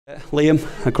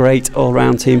Liam, a great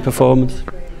all-round team performance.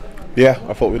 Yeah,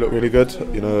 I thought we looked really good.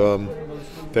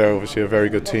 They're obviously a very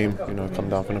good team. Come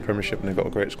down from the Premiership and they've got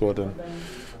a great squad, and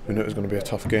we knew it was going to be a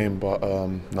tough game. But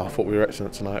I thought we were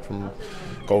excellent tonight, from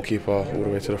goalkeeper all the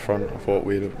way to the front. I thought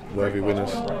we were worthy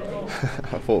winners.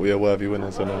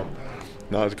 And it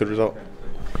was a good result.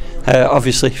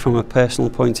 Obviously, from a personal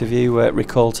point of view,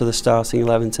 recall to the starting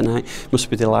 11 tonight. Must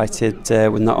be delighted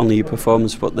with not only your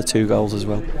performance but the 2 goals as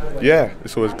well. Yeah,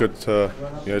 it's always good to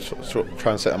sort of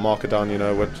try and set a marker down.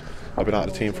 When I've been out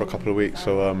of the team for a couple of weeks,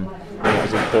 so it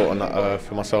was important that,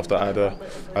 for myself, that I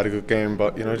had a good game.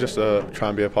 But just try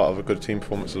and be a part of a good team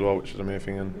performance as well, which is the main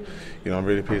thing. And I'm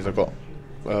really pleased I got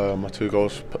my 2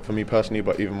 goals for me personally,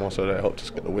 but even more so that it helped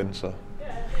us get the win. So.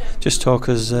 Just talk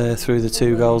us through the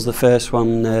 2 goals. The first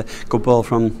one, good ball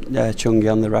from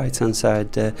Chungi on the right hand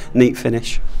side, neat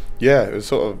finish. Yeah, it was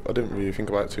sort of, I didn't really think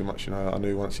about it too much. I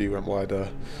knew once he went wide,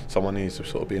 someone needs to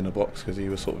sort of be in the box, because he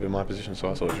was sort of in my position, so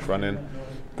I sort of just ran in.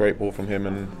 Great ball from him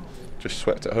and just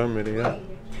swept it home, really. Yeah.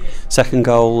 Second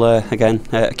goal, again,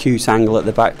 acute angle at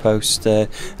the back post.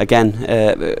 Again,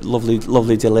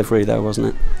 lovely delivery though, wasn't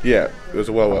it? Yeah, it was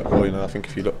a well-worked goal. I think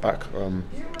if you look back a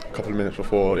couple of minutes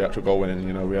before the actual goal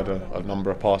winning, we had a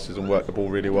number of passes and worked the ball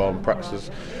really well, and practice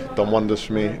has done wonders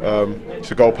for me.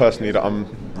 It's a goal personally that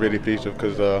I'm really pleased with,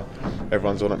 because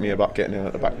everyone's on at me about getting in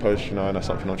at the back post, and that's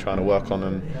something I'm trying to work on,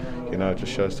 and it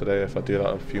just shows today. If I do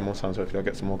that a few more times, hopefully I'll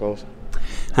get some more goals.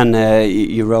 And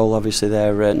your role obviously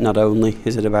there, not only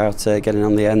is it about getting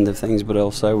on the end of things, but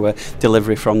also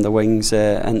delivery from the wings,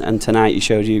 and tonight you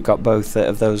showed you've got both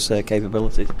of those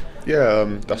capabilities.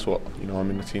 Yeah, that's what I'm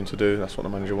in the team to do. That's what the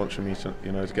manager wants from me, to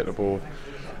get the ball,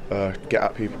 get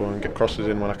at people and get crosses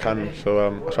in when I can. So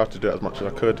I tried to do it as much as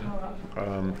I could.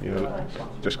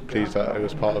 Just pleased that it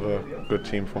was part of a good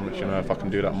team performance. If I can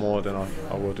do that more, then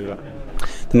I will do that.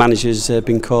 The manager's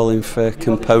been calling for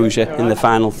composure in the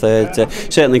final third.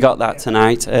 Certainly got that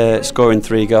tonight. Scoring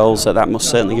 3 goals, that must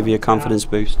certainly give you a confidence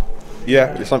boost.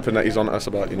 Yeah, it's something that he's on us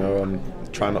about.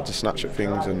 Trying not to snatch at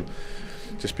things and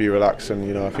just be relaxed.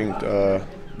 And I think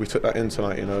we took that in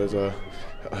tonight. As a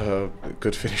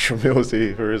good finish from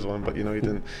Millsy for his one, but he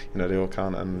didn't. They all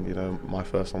count, and my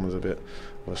first one was a bit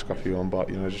of a scruffy one, but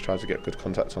just tried to get good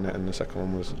contact on it, and the second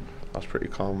one was pretty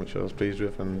calm, which I was pleased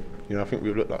with. And I think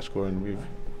we've looked at scoring.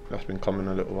 That's been coming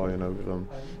a little while.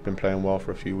 We've been playing well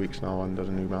for a few weeks now under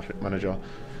the new manager,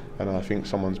 and I think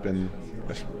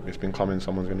it's been coming.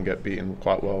 Someone's going to get beaten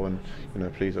quite well, and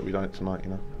pleased that we done it tonight.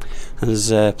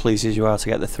 As pleased as you are to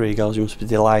get the 3 goals, you must be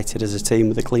delighted as a team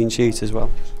with a clean sheet as well.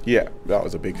 Yeah, that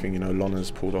was a big thing.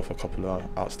 Lonna's pulled off a couple of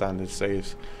outstanding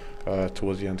saves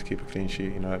towards the end to keep a clean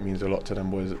sheet. It means a lot to them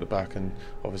boys at the back, and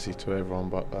obviously to everyone.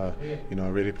 But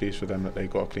I'm really pleased for them that they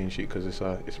got a clean sheet, because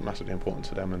it's massively important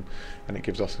to them, and it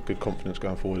gives us a good confidence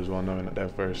going forward as well, knowing that they're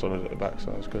very solid at the back.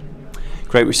 So it's good.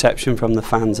 Great reception from the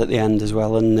fans at the end as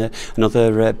well, and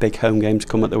another big home game to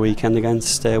come at the weekend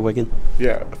against Wigan.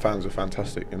 Yeah, the fans were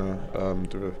fantastic.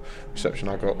 The reception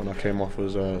I got when I came off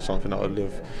was something that would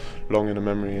live long in the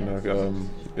memory.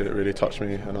 It really touched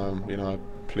me, and I'm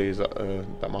pleased that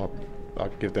I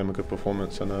give them a good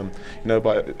performance, and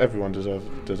but everyone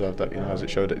deserved that. As it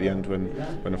showed at the end when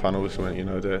the final whistle went.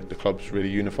 The club's really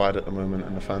unified at the moment,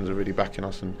 and the fans are really backing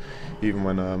us. And even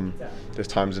when there's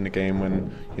times in the game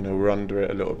when we're under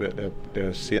it a little bit,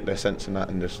 they're sensing that,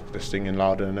 and they're singing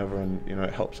louder than ever, and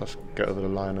it helps us get over the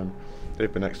line. And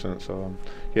they've been excellent. So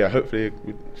yeah, hopefully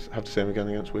we have the same again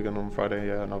against Wigan on Friday.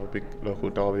 Yeah, another big local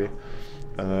derby,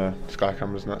 and Sky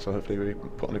cameras and that. So hopefully we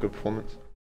put on a good performance.